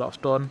 let's go. That's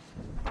done.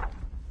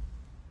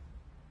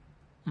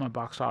 My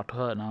back starts to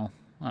hurt now.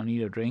 I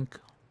need a drink.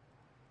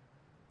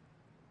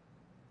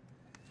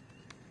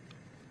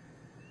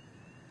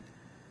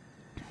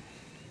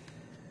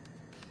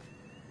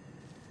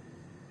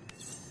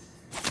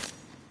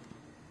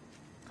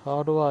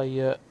 How do I,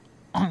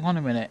 hang on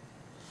a minute.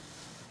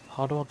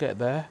 How do I get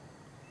there?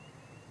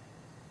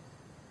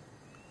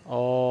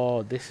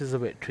 Oh, this is a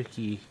bit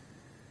tricky.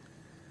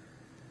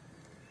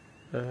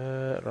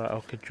 Right,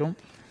 okay, jump.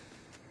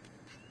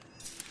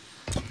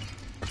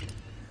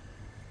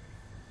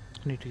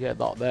 I need to get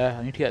that there.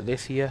 I need to get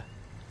this here.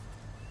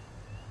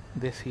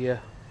 This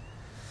here.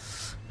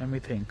 Let me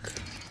think.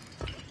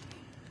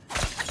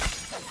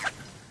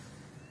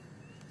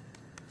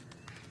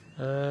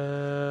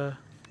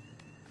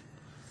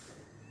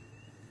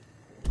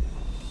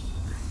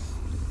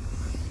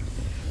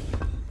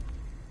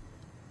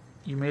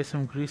 You made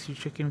some greasy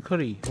chicken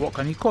curry. What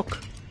can you cook?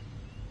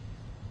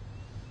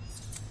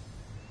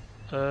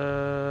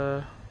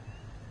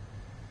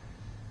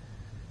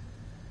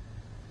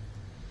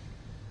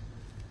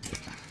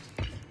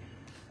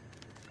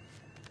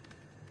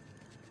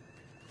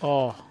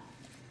 Oh.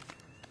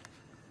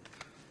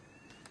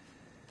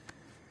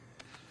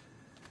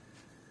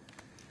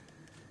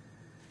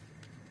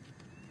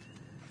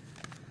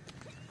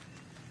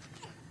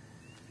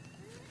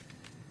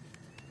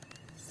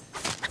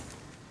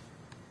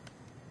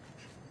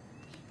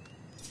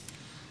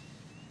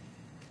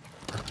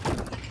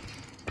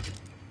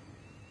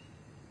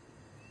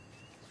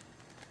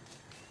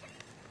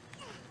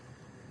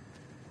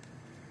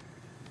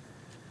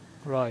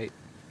 Right.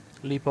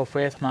 Leap of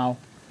faith now.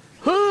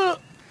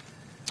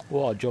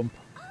 What a jump.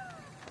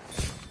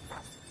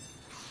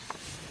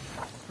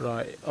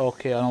 Right,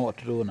 okay, I know what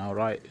to do now,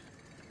 right.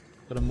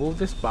 Gonna move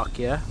this back,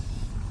 yeah?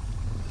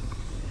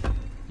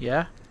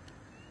 Yeah?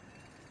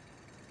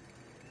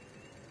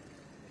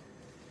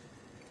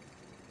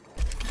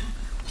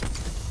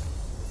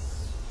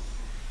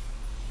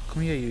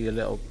 Come here, you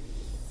little...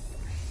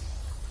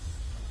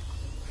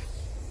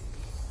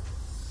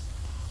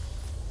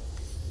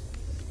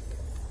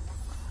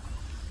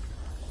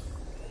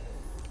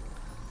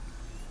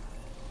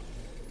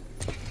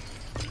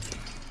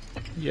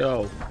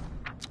 Yo.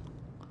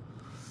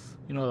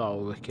 You know that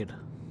was wicked.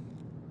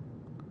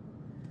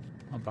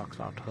 My back's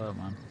out to hurt,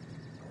 man.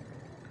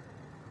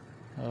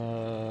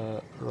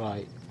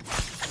 Right.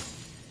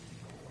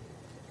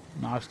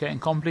 Now it's getting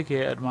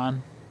complicated,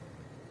 man.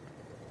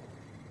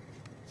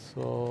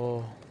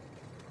 So...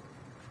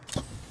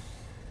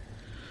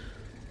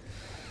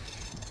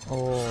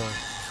 Oh.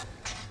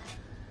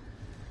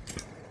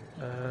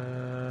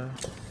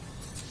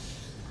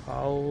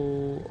 How...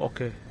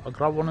 Okay, I'll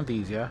grab one of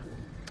these, yeah?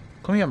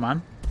 Come here,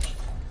 man.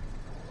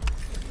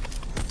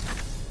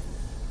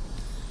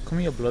 Come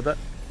here, brother.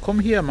 Come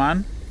here,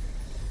 man.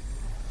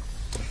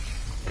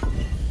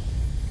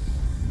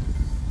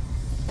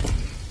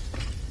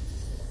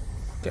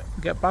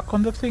 Get back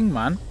on the thing,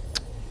 man.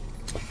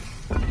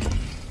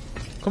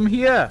 Come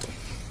here.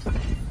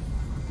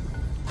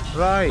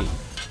 Right.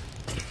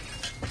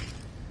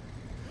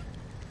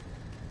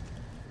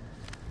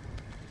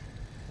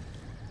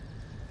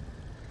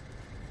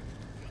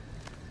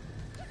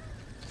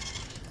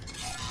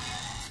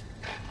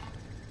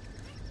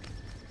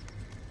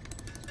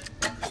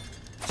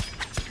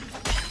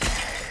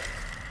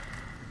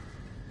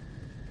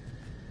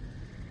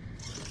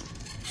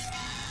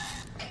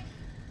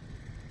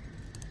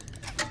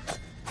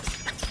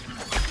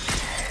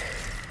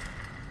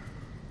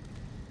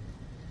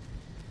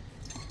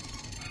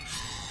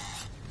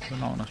 They're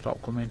not gonna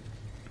stop coming.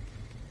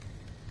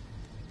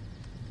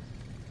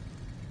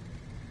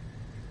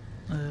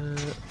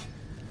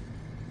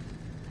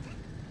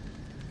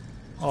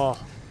 Oh,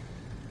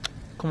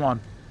 come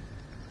on.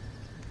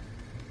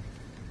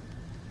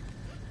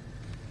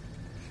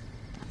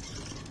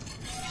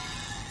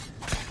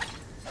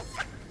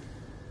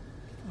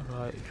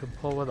 Right,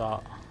 jump over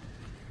that.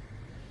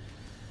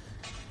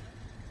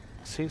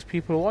 6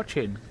 people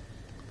watching.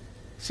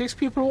 6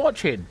 people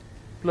watching.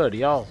 Bloody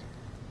hell.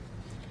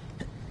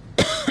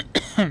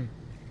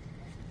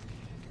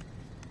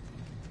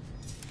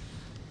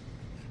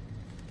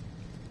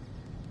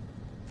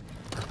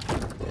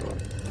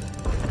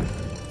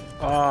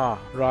 Ah,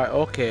 right,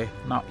 okay.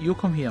 Now, you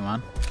come here,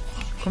 man.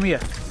 Come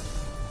here.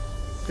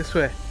 This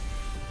way.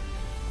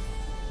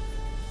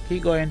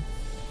 Keep going.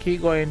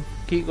 Keep going.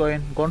 Keep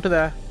going. Go on to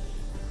there.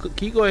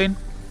 Keep going.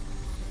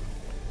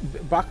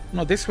 Back.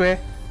 No, this way.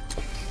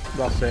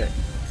 That's it.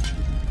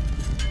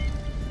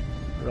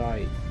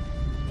 Right.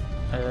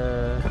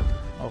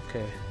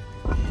 Okay.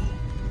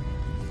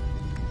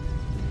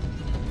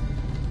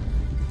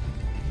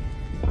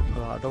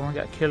 I don't want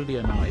to get killed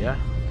here now, yeah?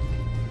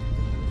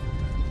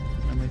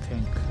 Let me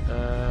think.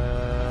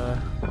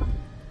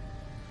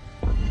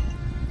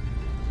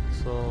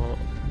 So,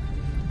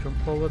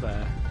 jump over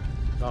there.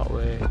 That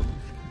way.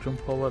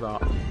 Jump over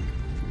that.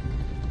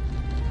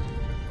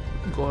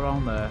 Go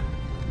around there.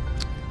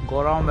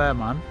 Go around there,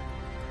 man.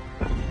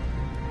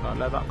 Right,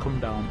 let that come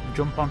down.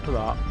 Jump onto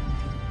that.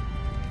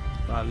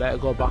 Right, let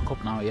it go back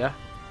up now, yeah?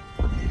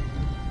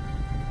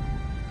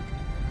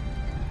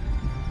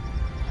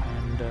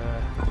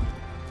 and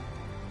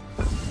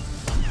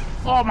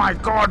oh my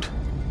god!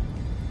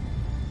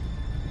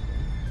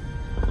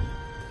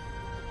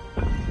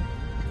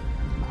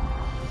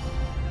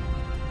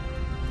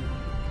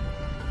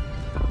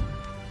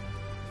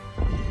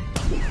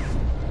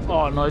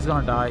 Oh no, he's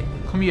gonna die.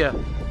 Come here.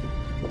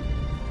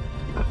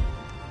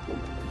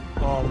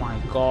 Oh my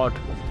god.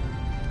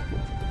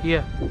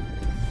 Here.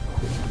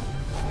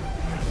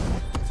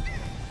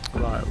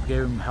 Right, we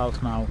gave him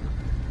health now.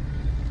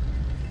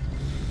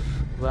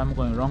 Where am I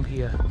going wrong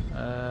here?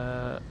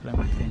 Let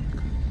me think.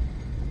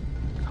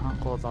 Can't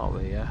go that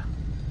way, yeah?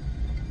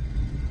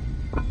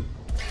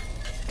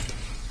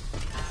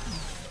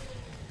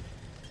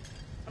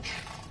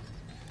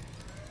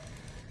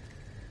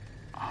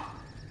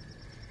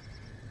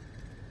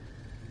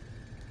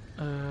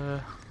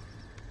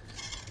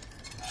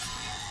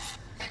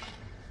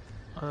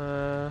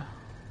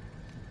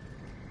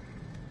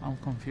 I'm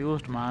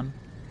confused, man.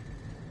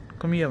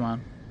 Come here,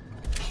 man.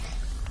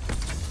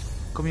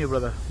 Come here,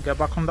 brother. Get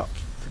back on the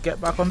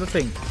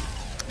thing.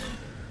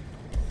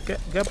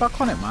 Get back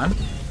on it, man.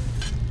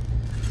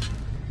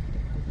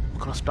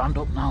 Gotta stand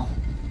up now.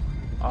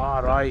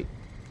 Alright.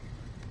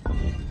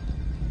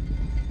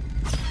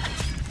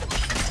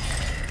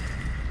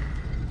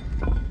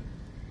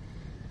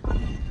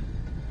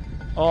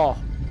 Oh.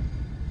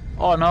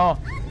 Oh no.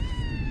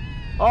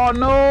 Oh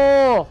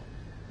no!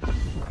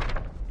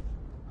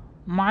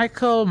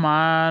 Michael,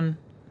 man.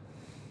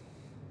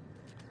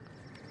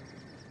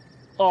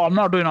 Oh, I'm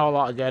not doing all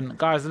that again.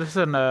 Guys,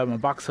 listen, my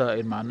back's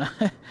hurting, man.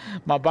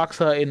 My back's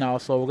hurting now,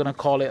 so we're gonna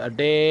call it a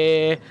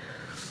day.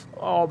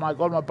 Oh my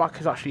god, my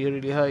back is actually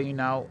really hurting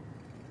now.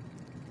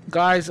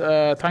 Guys,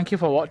 thank you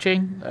for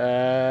watching.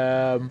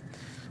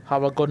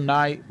 Have a good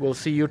night. We'll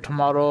see you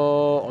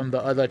tomorrow on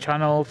the other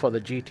channel for the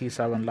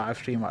GT7 live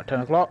stream at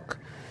 10 o'clock.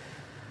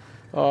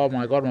 Oh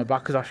my god, my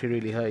back is actually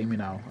really hurting me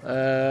now.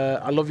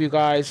 I love you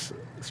guys.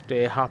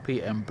 Stay happy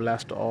and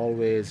blessed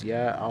always.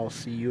 Yeah, I'll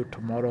see you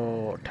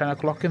tomorrow 10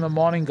 o'clock in the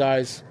morning,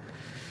 guys.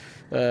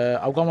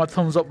 I've got my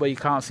thumbs up, but you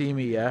can't see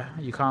me. Yeah,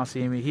 you can't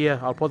see me. Here,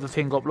 I'll put the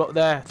thing up. Look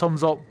there,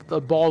 thumbs up.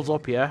 The ball's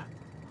up. Yeah.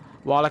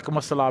 Walaikum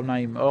assalam,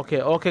 Naeem.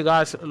 Okay,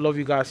 guys. Love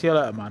you guys. See you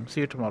later, man.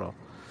 See you tomorrow.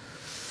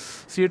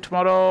 See you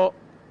tomorrow.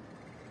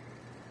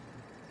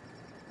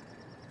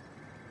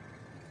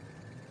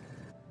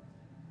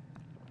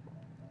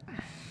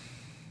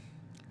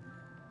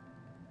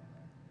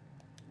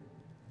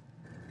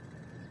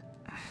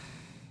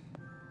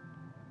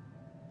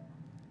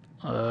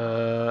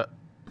 I'm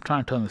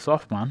trying to turn this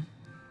off, man.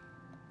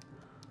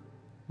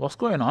 What's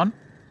going on?